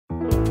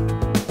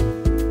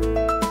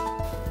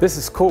This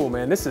is cool,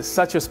 man. This is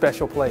such a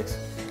special place.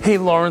 Hey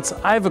Lawrence,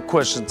 I have a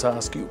question to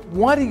ask you.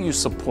 Why do you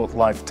support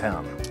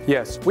LifeTown?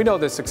 Yes, we know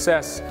that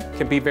success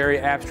can be very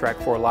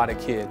abstract for a lot of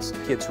kids.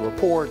 Kids who are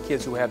poor,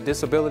 kids who have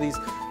disabilities.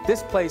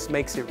 This place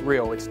makes it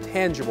real, it's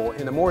tangible,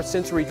 and the more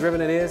sensory driven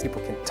it is,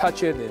 people can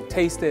touch it and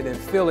taste it and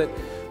feel it,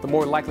 the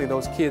more likely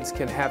those kids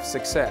can have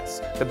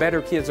success. The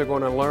better kids are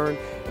going to learn,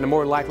 and the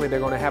more likely they're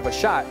going to have a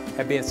shot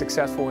at being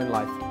successful in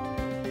life.